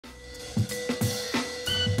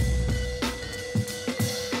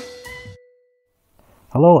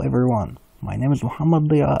Hello everyone, my name is Mohammed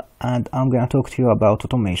Diaa and I'm gonna talk to you about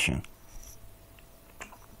automation.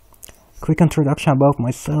 Quick introduction about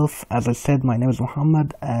myself. As I said, my name is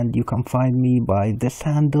Mohammed and you can find me by this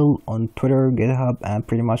handle on Twitter, GitHub and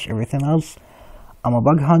pretty much everything else. I'm a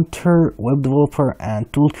bug hunter, web developer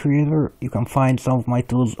and tool creator. You can find some of my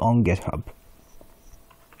tools on GitHub.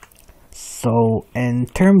 So in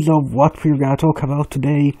terms of what we're gonna talk about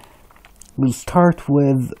today, we'll start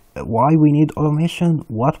with why we need automation,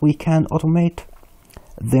 what we can automate.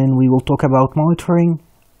 Then we will talk about monitoring.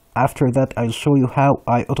 After that, I'll show you how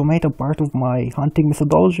I automate a part of my hunting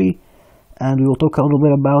methodology. And we will talk a little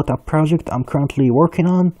bit about a project I'm currently working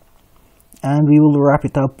on. And we will wrap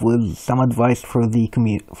it up with some advice for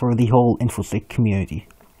the whole InfoSec community.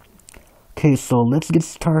 Okay, so let's get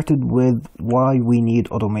started with why we need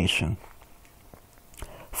automation.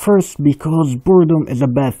 First, because boredom is a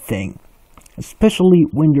bad thing, especially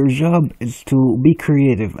when your job is to be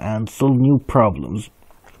creative and solve new problems.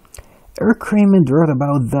 Eric Raymond wrote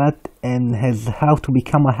about that in his How to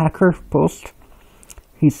Become a Hacker post.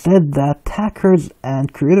 He said that hackers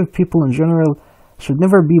and creative people in general should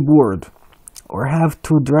never be bored or have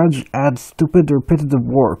to drudge at stupid repetitive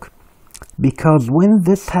work, because when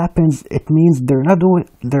this happens it means they're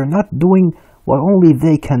not doing what only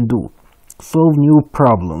they can do, solve new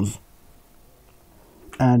problems.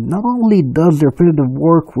 And not only does the repetitive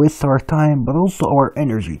work waste our time, but also our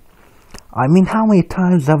energy. I mean, how many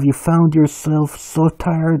times have you found yourself so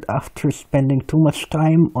tired after spending too much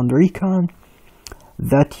time on the recon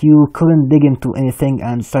that you couldn't dig into anything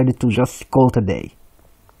and decided to just call it a day?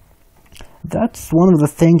 That's one of the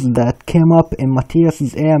things that came up in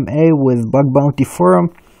Matthias's AMA with Bug Bounty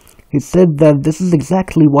Forum. He said that this is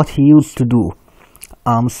exactly what he used to do.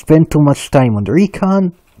 Spend too much time on the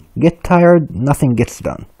recon, get tired, nothing gets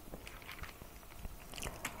done.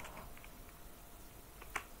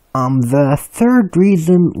 The third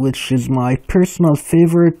reason, which is my personal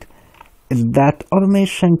favorite, is that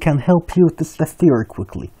automation can help you test a theory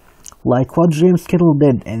quickly, like what James Kittle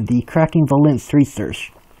did in the Cracking the Lens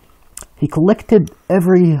research. He collected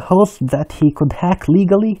every host that he could hack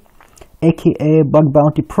legally, aka bug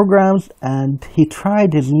bounty programs, and he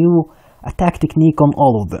tried his new attack technique on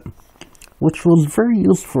all of them, which was very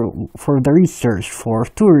useful for the research for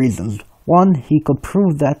two reasons. One, he could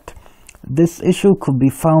prove that this issue could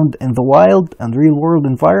be found in the wild and real-world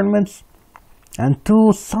environments, and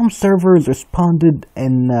two, some servers responded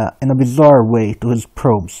in a bizarre way to his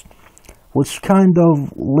probes, which kind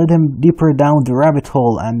of led him deeper down the rabbit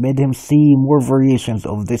hole and made him see more variations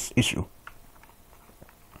of this issue.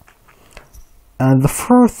 And the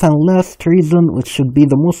fourth and last reason, which should be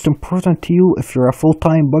the most important to you if you're a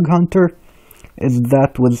full-time bug hunter, is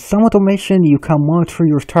that with some automation you can monitor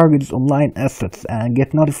your target's online assets and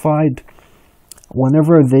get notified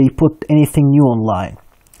whenever they put anything new online,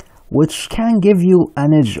 which can give you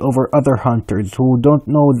an edge over other hunters who don't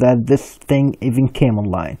know that this thing even came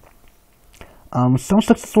online. Some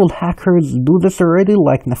successful hackers do this already,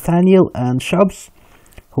 like Nathaniel and Shubs,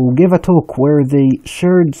 who gave a talk where they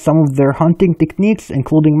shared some of their hunting techniques,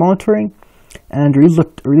 including monitoring, and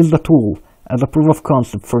released a tool as a proof of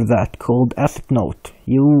concept for that called Asset Note.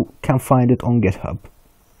 You can find it on GitHub.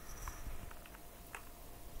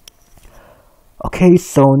 Okay,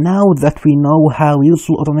 so now that we know how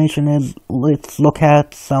useful automation is, let's look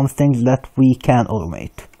at some things that we can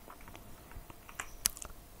automate.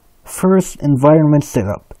 First, environment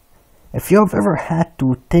setup. If you have ever had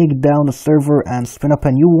to take down a server and spin up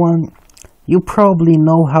a new one, you probably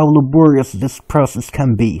know how laborious this process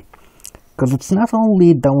can be, because it's not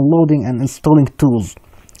only downloading and installing tools.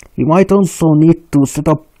 You might also need to set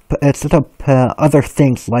up other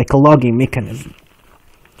things like a logging mechanism.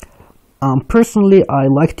 Personally, I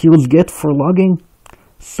like to use Git for logging,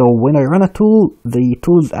 so when I run a tool, the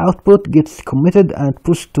tool's output gets committed and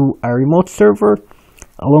pushed to a remote server,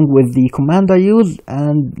 along with the command I use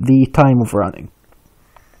and the time of running.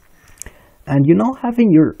 And you know,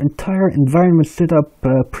 having your entire environment setup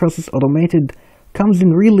process automated comes in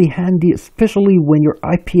really handy, especially when your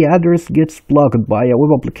IP address gets blocked by a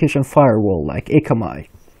web application firewall like Akamai.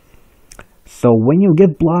 So when you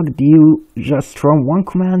get blocked, you just run one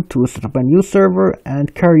command to set up a new server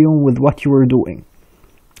and carry on with what you were doing.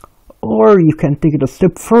 Or you can take it a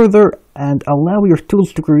step further and allow your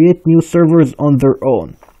tools to create new servers on their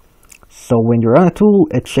own. So when you run a tool,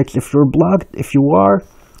 it checks if you're blocked. If you are,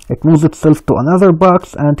 it moves itself to another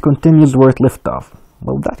box and continues where it left off.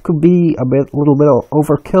 Well, that could be a little bit of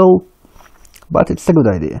overkill, but it's a good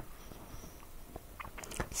idea.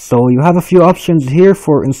 So you have a few options here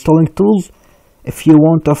for installing tools. If you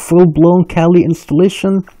want a full-blown Kali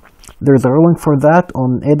installation, There's a link for that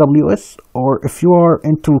on AWS, or if you are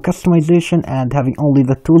into customization and having only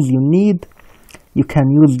the tools you need, you can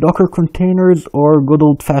use Docker containers or good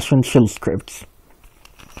old-fashioned shell scripts.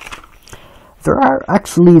 There are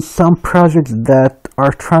actually some projects that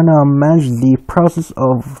are trying to manage the process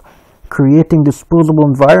of creating disposable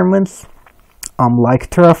environments, like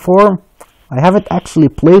Terraform. I haven't actually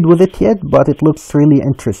played with it yet, but it looks really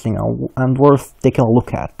interesting and worth taking a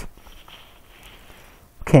look at.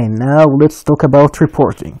 Okay, now let's talk about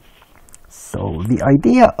reporting. So the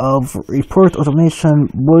idea of report automation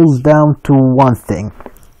boils down to one thing: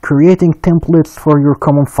 creating templates for your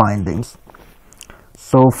common findings.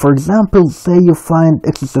 So for example, say you find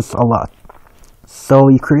excesses a lot. So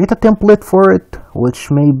you create a template for it,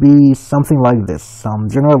 which may be something like this: some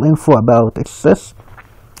general info about excess,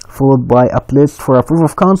 followed by a list for a proof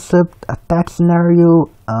of concept, a tax scenario,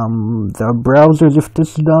 the browsers you've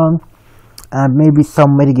tested on, and maybe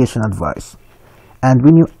some mitigation advice. And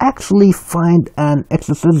when you actually find an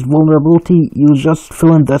XSS vulnerability, you just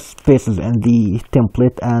fill in the spaces in the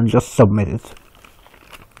template and just submit it.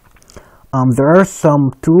 There are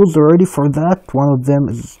some tools already for that. One of them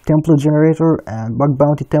is template generator and bug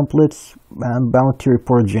bounty templates and bounty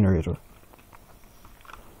report generator.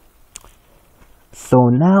 So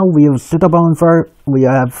now we have set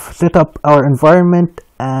up our environment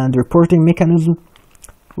and reporting mechanism.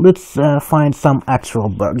 Let's find some actual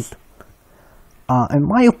bugs. In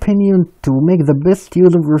my opinion, to make the best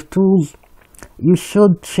use of your tools, you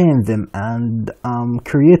should chain them and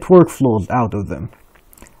create workflows out of them.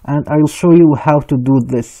 And I'll show you how to do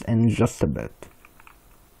this in just a bit.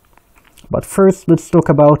 But first, let's talk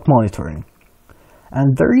about monitoring.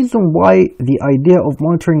 And the reason why the idea of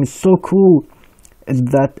monitoring is so cool is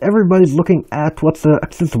that everybody's looking at what's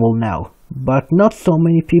accessible now, but not so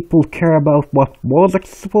many people care about what was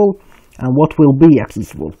accessible and what will be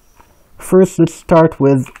accessible. First, let's start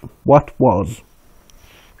with what was.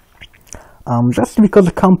 Just because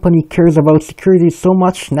a company cares about security so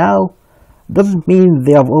much now doesn't mean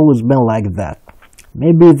they have always been like that.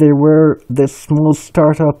 Maybe they were this small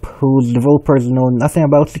startup whose developers know nothing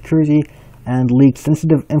about security and leak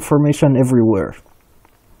sensitive information everywhere.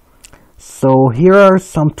 So here are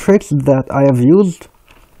some tricks that I have used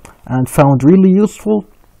and found really useful.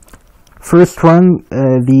 First one,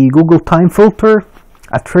 the Google time filter,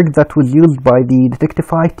 a trick that was used by the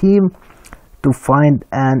Detectify team to find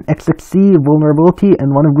an XFC vulnerability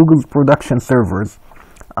in one of Google's production servers.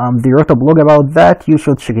 They wrote a blog about that, you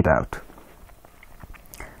should check it out.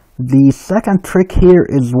 The second trick here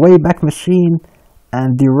is Wayback Machine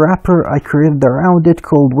and the wrapper I created around it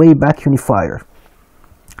called Wayback Unifier.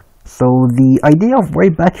 So the idea of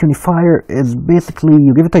Wayback Unifier is basically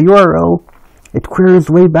you give it a URL, it queries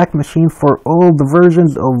Wayback Machine for all the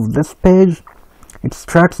versions of this page,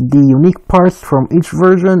 extracts the unique parts from each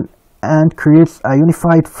version, and creates a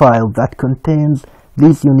unified file that contains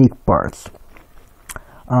these unique parts.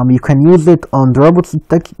 You can use it on the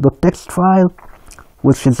robots.txt file,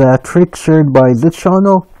 which is a trick shared by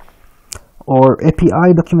zShono, or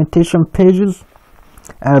API documentation pages,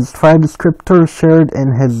 as file descriptor shared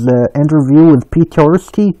in his interview with Pete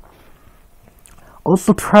Jaworski.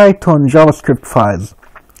 Also try it on JavaScript files.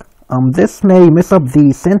 This may mess up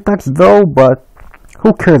the syntax though, but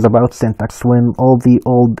who cares about syntax when all the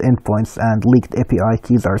old endpoints and leaked API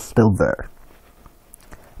keys are still there?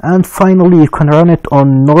 And finally, you can run it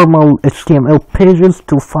on normal HTML pages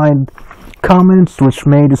to find comments which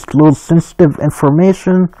may disclose sensitive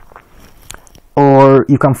information, or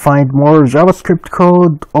you can find more JavaScript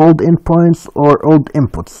code, old endpoints, or old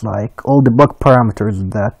inputs, like all the bug parameters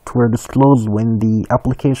that were disclosed when the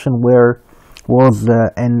application was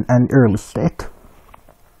in an early state.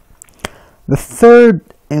 The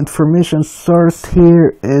third information source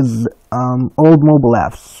here is old mobile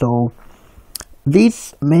apps. So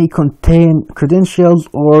these may contain credentials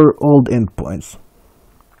or old endpoints.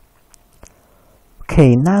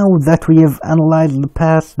 Okay, now that we have analyzed the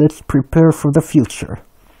past, let's prepare for the future.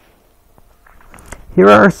 Here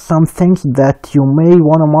are some things that you may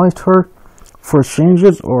want to monitor for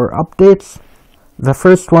changes or updates. The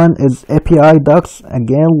first one is API docs.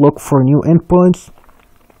 Again, look for new endpoints.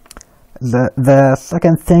 The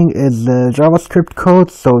second thing is JavaScript code.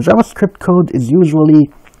 So JavaScript code is usually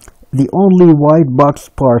the only white box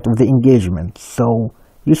part of the engagement, so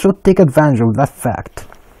you should take advantage of that fact.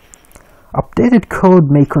 Updated code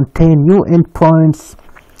may contain new endpoints,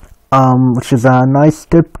 which is a nice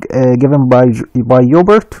tip given by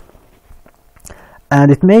Jobert, and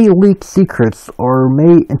it may leak secrets or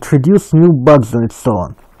may introduce new bugs on its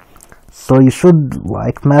own. So you should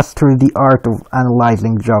master the art of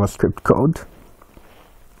analyzing JavaScript code.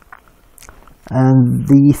 And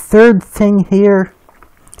the third thing here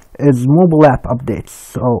is mobile app updates.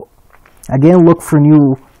 So again, look for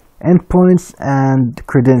new endpoints and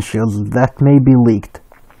credentials that may be leaked.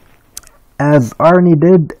 As Arnie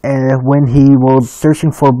did when he was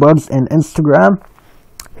searching for bugs in Instagram,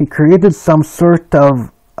 he created some sort of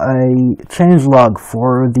a changelog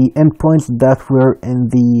for the endpoints that were in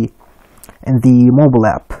the mobile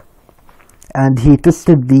app, and he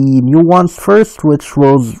tested the new ones first, which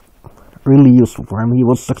was really useful for him. He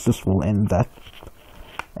was successful in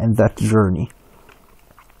that journey.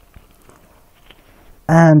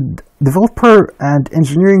 And developer and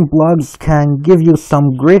engineering blogs can give you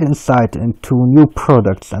some great insight into new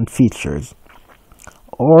products and features.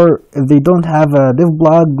 Or if they don't have a dev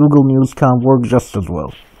blog, Google News can work just as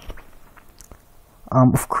well.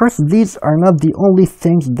 Of course, these are not the only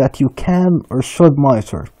things that you can or should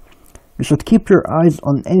monitor. You should keep your eyes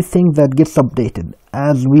on anything that gets updated,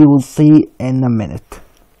 as we will see in a minute.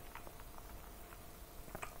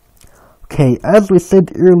 Okay, as we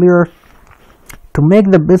said earlier, to make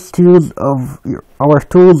the best use of our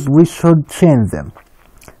tools, we should chain them.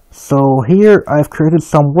 So here I've created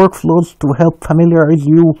some workflows to help familiarize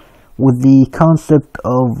you with the concept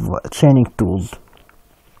of chaining tools.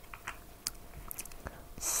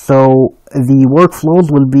 So the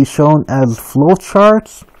workflows will be shown as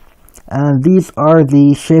flowcharts, and these are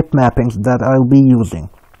the shape mappings that I'll be using.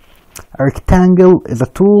 A rectangle is a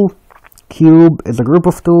tool, cube is a group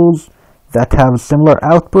of tools that have similar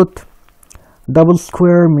output. Double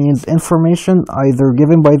square means information either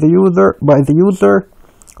given by the user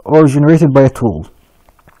or generated by a tool.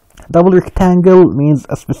 Double rectangle means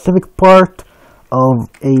a specific part of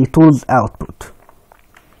a tool's output.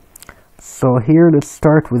 So here, let's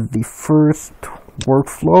start with the first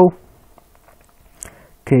workflow.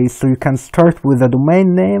 Okay, so you can start with a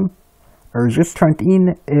domain name, a registrant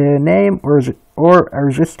name, or a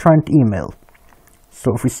registrant email.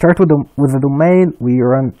 So if we start with a domain, we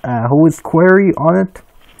run a whois query on it,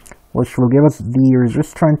 which will give us the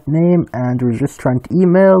registrant name and registrant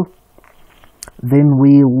email. Then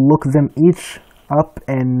we look them each up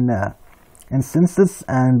in census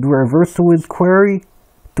and do a reverse whois query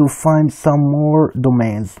to find some more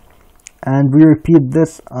domains. And we repeat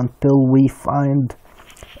this until we find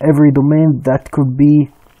every domain that could be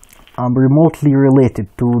remotely related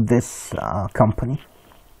to this company.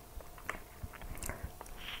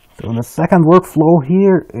 So the second workflow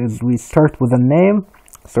here is we start with a name.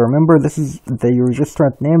 So remember, this is the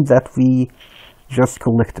registrant name that we just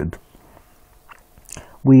collected.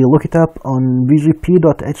 We look it up on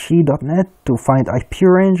bgp.he.net to find IP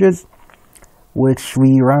ranges, which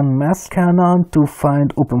we run mascan on to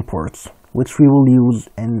find open ports, which we will use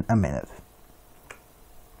in a minute.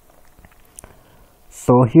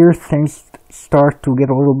 So here things start to get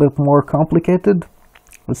a little bit more complicated.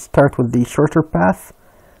 Let's start with the shorter path.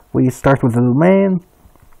 We start with the domain.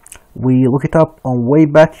 We look it up on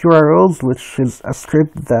Wayback URLs, which is a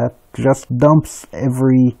script that just dumps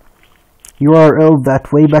every URL that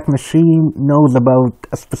Wayback Machine knows about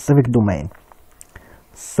a specific domain.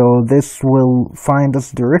 So this will find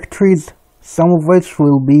us directories, some of which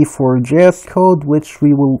will be for JS code, which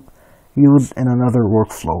we will use in another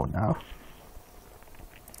workflow now.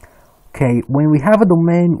 Okay, when we have a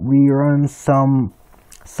domain, we run some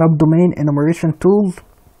subdomain enumeration tools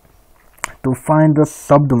to find the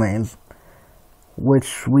subdomains,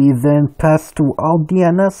 which we then pass to alt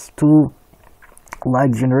DNS to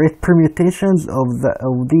generate permutations of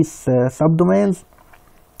these subdomains,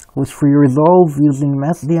 which we resolve using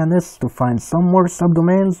mass DNS to find some more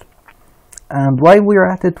subdomains. And while we're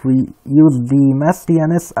at it, we use the mass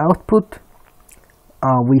DNS output.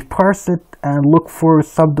 We parse it and look for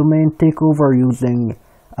subdomain takeover using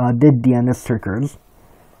dead DNS records.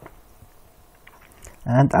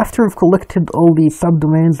 And after we've collected all the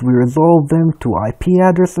subdomains, we resolve them to IP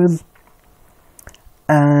addresses,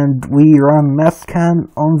 and we run masscan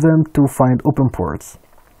on them to find open ports,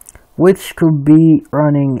 which could be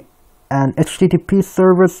running an HTTP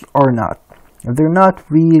service or not. If they're not,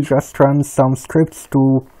 we just run some scripts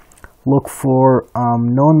to look for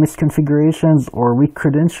known misconfigurations or weak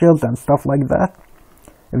credentials and stuff like that.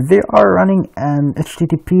 If they are running an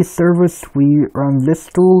HTTP service, we run this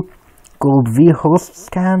tool called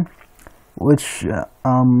vhostscan, which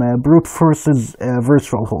brute forces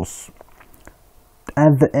virtual hosts.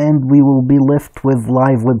 At the end, we will be left with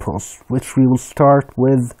live web hosts, which we will start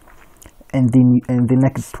with in the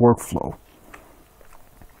next workflow.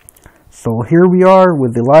 So here we are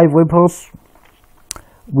with the live web hosts.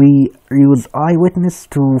 We use Eyewitness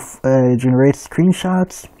to generate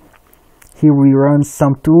screenshots. Here we run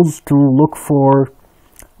some tools to look for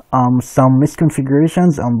some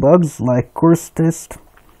misconfigurations and bugs like course test,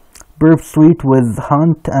 burp suite with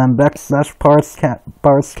hunt and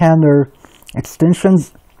 /power scanner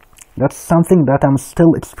extensions. That's something that I'm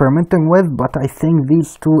still experimenting with, but I think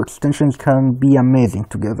these two extensions can be amazing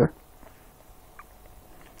together.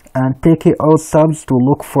 And TKO subs to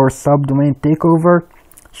look for subdomain takeover,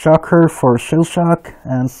 shocker for shell shock,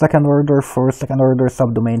 and second order for second order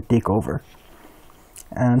subdomain takeover.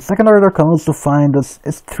 And second order can also find us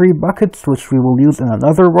S3 buckets, which we will use in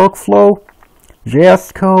another workflow,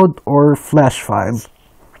 JS code, or flash files.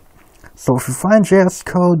 So if we find JS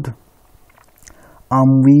code,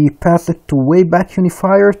 we pass it to Wayback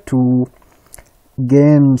Unifier to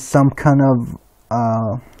gain some kind of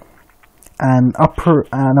an upper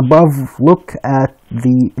and above look at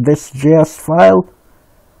this JS file,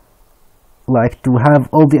 like to have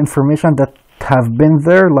all the information that have been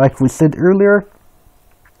there, like we said earlier.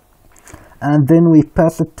 And then we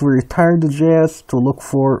pass it to retire.js to look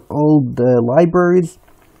for all the libraries,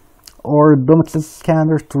 or DOM XSS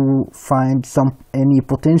scanner to find any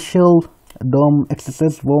potential DOM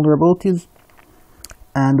XSS vulnerabilities.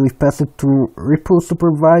 And we pass it to repo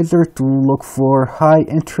supervisor to look for high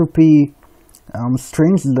entropy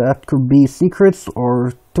strings that could be secrets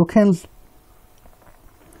or tokens.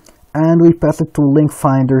 And we pass it to link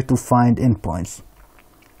finder to find endpoints.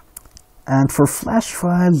 And for flash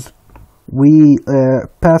files, we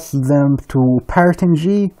pass them to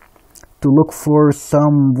Parrot-ng to look for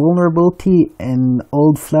some vulnerability in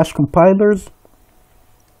old Flash compilers,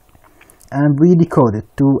 and we decode it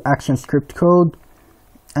to ActionScript code,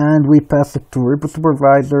 and we pass it to repo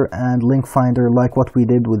supervisor and link finder, like what we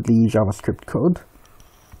did with the JavaScript code.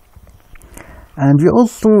 And we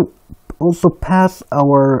also pass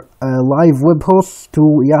our live web hosts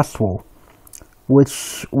to Yaswell,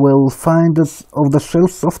 which will find us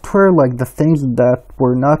off-the-shelf software, like the things that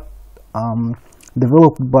were not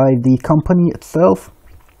developed by the company itself.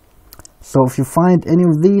 So if you find any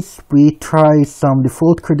of these, we try some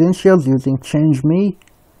default credentials using change.me.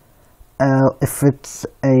 If it's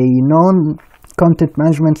a non-content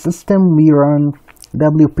management system, we run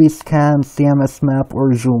wp-scan, cms-map,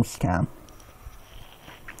 or zoom-scan.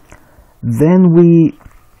 Then we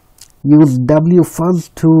use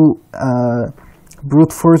wfuzz to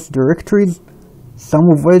brute force directories, some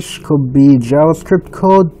of which could be JavaScript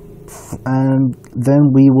code, and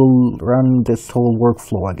then we will run this whole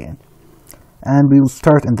workflow again. And we will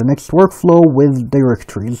start in the next workflow with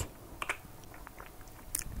directories.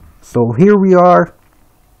 So here we are.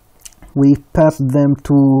 We pass them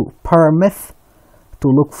to parameth to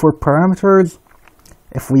look for parameters.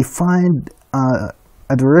 If we find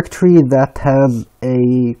a directory that has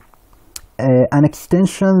an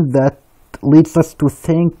extension that leads us to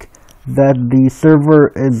think that the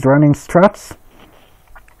server is running struts,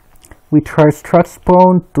 we try strut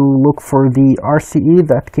spawn to look for the RCE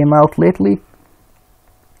that came out lately.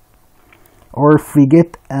 Or if we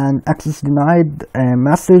get an access denied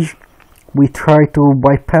message, we try to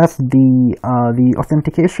bypass the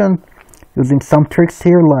authentication using some tricks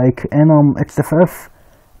here, like enum xff,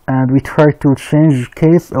 and we try to change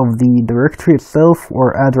case of the directory itself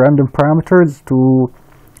or add random parameters to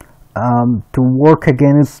work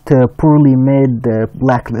against poorly made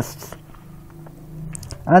blacklists.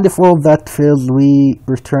 And if all of that fails, we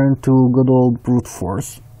return to good old brute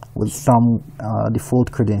force with some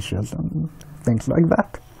default credentials and things like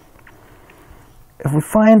that. If we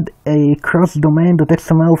find a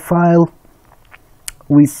cross-domain.xml file,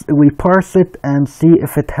 we parse it and see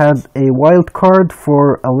if it has a wildcard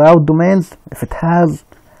for allowed domains. If it has,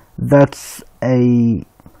 that's a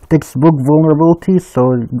textbook vulnerability,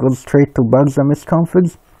 so it goes straight to bugs and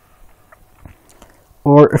misconfigs.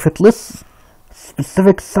 Or if it lists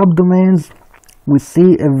specific subdomains, we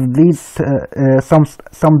see if these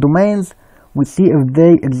some domains, we see if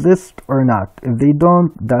they exist or not. If they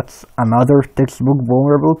don't, that's another textbook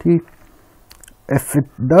vulnerability. If it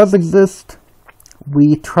does exist,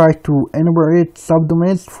 we try to enumerate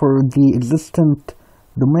subdomains for the existent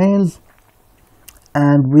domains,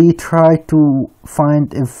 and we try to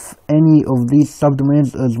find if any of these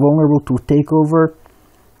subdomains is vulnerable to takeover.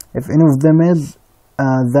 If any of them is,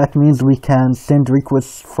 that means we can send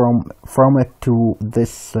requests from it to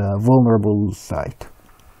this vulnerable site.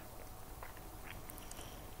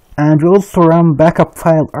 And we also run backup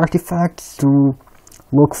file artifacts to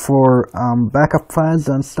look for backup files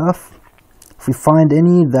and stuff. If we find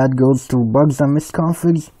any, that goes to bugs and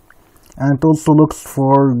misconfigs, and it also looks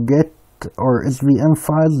for get or svm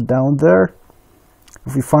files down there.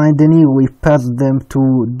 If we find any, we pass them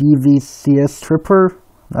to dvcs stripper.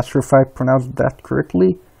 Not sure if I pronounced that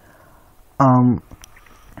correctly.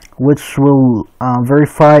 which will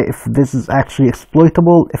verify if this is actually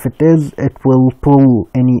exploitable. If it is, it will pull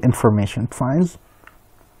any information it finds.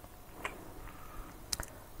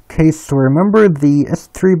 Okay, so remember the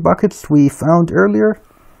S3 buckets we found earlier?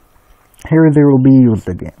 Here they will be used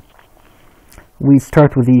again. We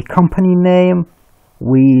start with the company name.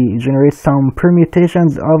 We generate some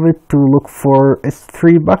permutations of it to look for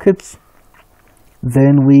S3 buckets.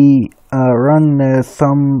 Then we run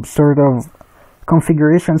some sort of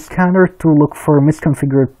configuration scanner to look for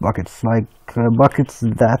misconfigured buckets, like buckets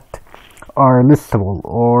that are listable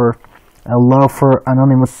or allow for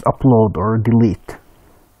anonymous upload or delete.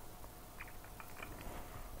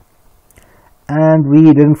 And we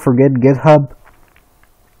didn't forget GitHub.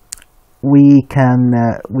 We can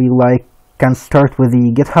start with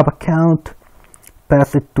the GitHub account,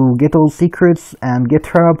 pass it to get all secrets and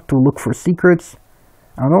GitHub to look for secrets,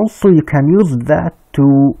 and also you can use that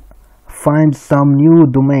to find some new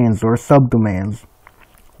domains or subdomains,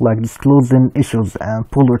 like disclosing issues and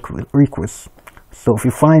pull requests. So if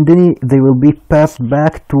you find any, they will be passed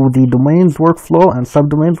back to the domains workflow and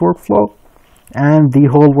subdomains workflow, and the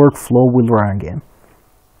whole workflow will run again.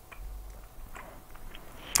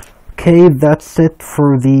 Okay, that's it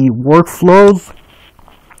for the workflows.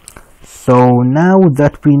 So now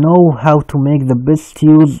that we know how to make the best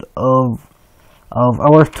use of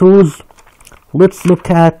our tools, let's look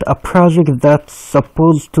at a project that's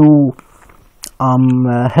supposed to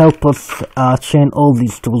help us chain all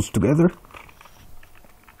these tools together.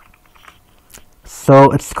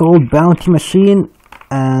 So it's called Bounty Machine,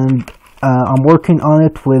 and I'm working on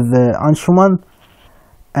it with Anshuman,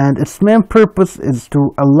 and its main purpose is to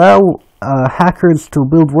allow hackers to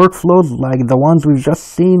build workflows like the ones we've just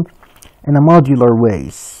seen in a modular way.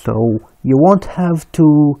 So you won't have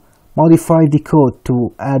to modify the code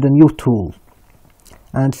to add a new tool.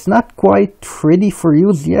 And it's not quite ready for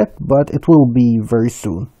use yet, but it will be very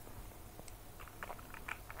soon.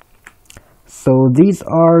 So these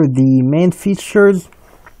are the main features.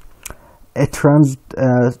 It runs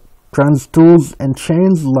tools and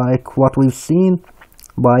chains like what we've seen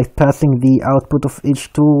by passing the output of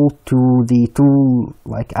each tool to the tool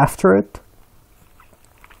like after it.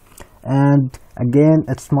 And again,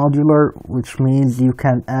 it's modular, which means you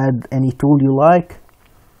can add any tool you like,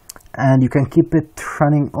 and you can keep it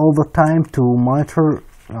running all the time to monitor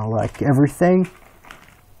like everything.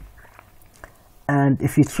 And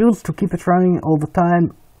if you choose to keep it running all the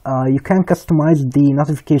time, you can customize the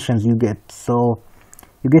notifications you get. So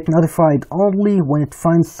you get notified only when it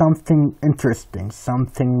finds something interesting,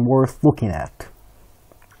 something worth looking at.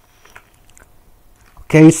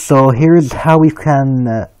 Okay, so here's how you can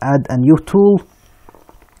add a new tool.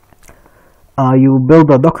 You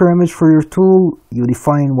build a Docker image for your tool, you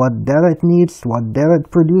define what data it needs, what data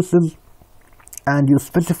it produces, and you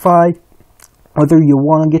specify whether you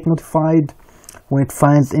want to get notified when it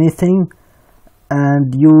finds anything,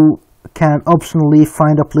 and you can optionally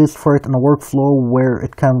find a place for it in a workflow where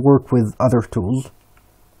it can work with other tools.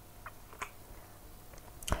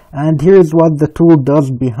 And here's what the tool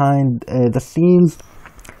does behind the scenes.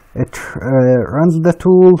 It runs the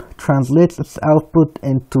tool, translates its output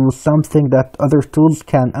into something that other tools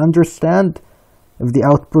can understand if the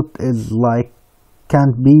output is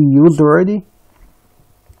can't be used already,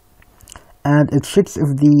 and it checks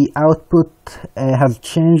if the output has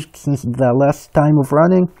changed since the last time of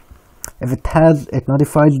running. If it has, it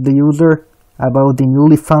notifies the user about the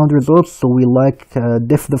newly found results, so we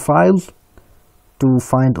diff the files to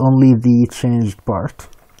find only the changed part.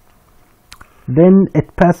 Then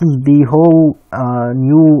it passes the whole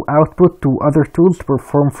new output to other tools to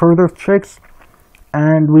perform further checks,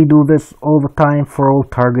 and we do this all the time for all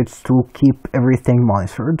targets to keep everything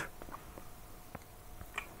monitored.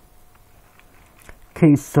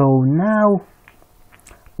 Okay, so now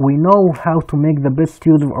we know how to make the best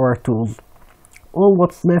use of our tools. All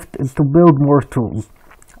what's left is to build more tools.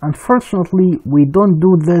 Unfortunately, we don't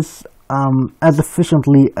do this as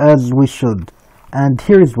efficiently as we should, and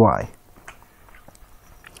here's why.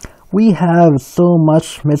 We have so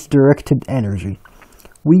much misdirected energy.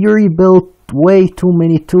 We rebuilt way too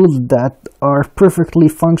many tools that are perfectly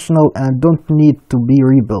functional and don't need to be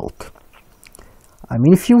rebuilt. I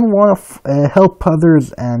mean, if you want to help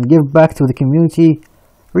others and give back to the community,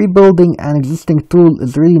 rebuilding an existing tool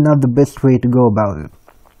is really not the best way to go about it.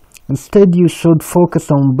 Instead, you should focus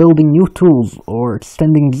on building new tools or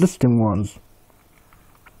extending existing ones.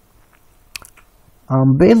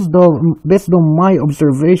 Based on my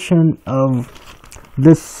observation of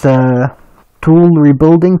this tool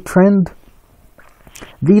rebuilding trend,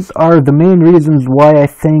 these are the main reasons why I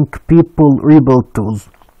think people rebuild tools.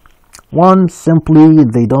 1, simply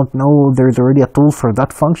they don't know there's already a tool for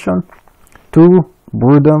that function. 2,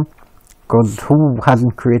 boredom, because who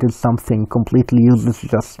hasn't created something completely useless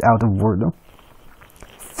just out of boredom?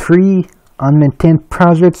 3, unmaintained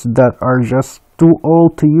projects that are just too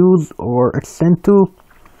old to use or extend to.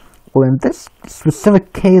 Well, in this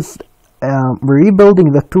specific case,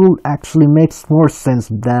 rebuilding the tool actually makes more sense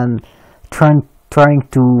than trying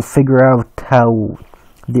to figure out how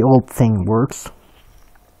the old thing works.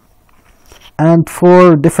 And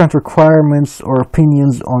for different requirements or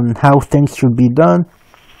opinions on how things should be done,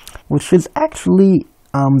 which is actually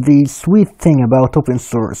the sweet thing about open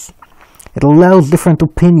source. It allows different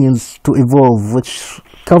opinions to evolve, which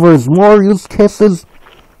covers more use cases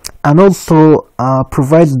and also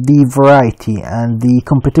provides the variety and the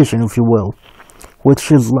competition, if you will,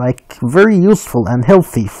 which is like very useful and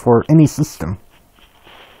healthy for any system.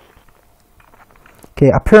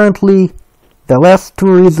 Okay, apparently the last 2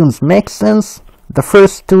 reasons make sense, the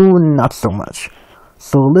first 2 not so much.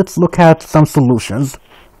 So let's look at some solutions.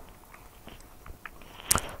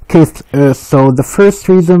 Okay, so the first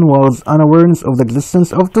reason was unawareness of the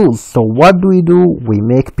existence of tools. So what do? We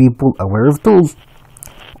make people aware of tools.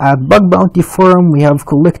 At Bug Bounty Forum, we have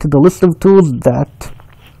collected a list of tools that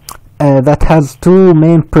has 2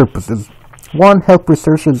 main purposes. 1, help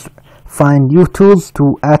researchers find new tools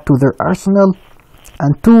to add to their arsenal.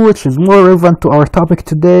 And 2, which is more relevant to our topic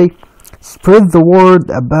today, spread the word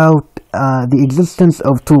about the existence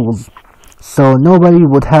of tools, so nobody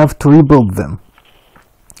would have to rebuild them.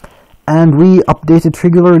 And we update it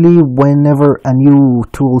regularly whenever a new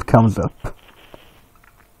tool comes up.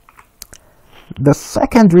 The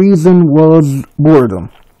second reason was boredom.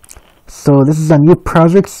 So this is a new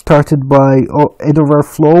project started by Edward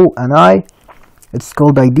Flo and I. It's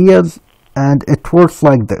called Ideas, and it works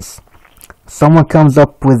like this. Someone comes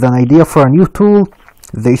up with an idea for a new tool,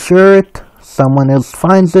 they share it, someone else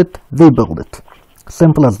finds it, they build it.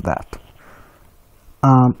 Simple as that.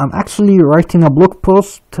 I'm actually writing a blog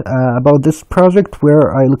post about this project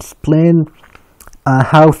where I'll explain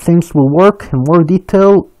how things will work in more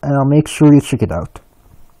detail, and I'll make sure you check it out.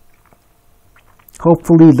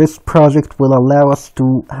 Hopefully this project will allow us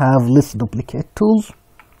to have less duplicate tools.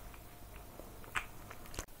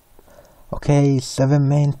 Okay, 7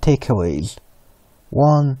 main takeaways.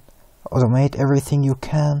 1. Automate everything you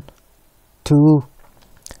can. 2.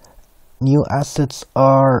 New assets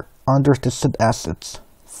are under-tested assets.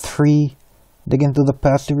 3. Dig into the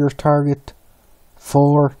past of your target.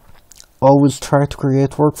 4. Always try to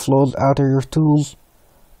create workflows out of your tools.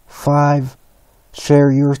 5. Share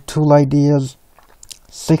your tool ideas.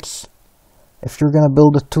 6. If you're gonna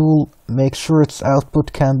build a tool, make sure its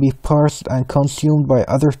output can be parsed and consumed by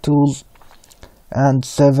other tools. And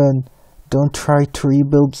 7. Don't try to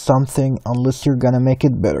rebuild something unless you're gonna make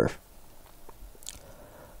it better.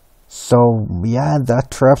 So yeah,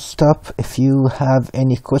 that wraps it up. If you have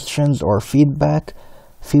any questions or feedback,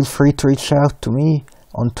 feel free to reach out to me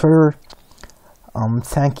on Twitter.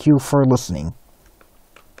 Thank you for listening.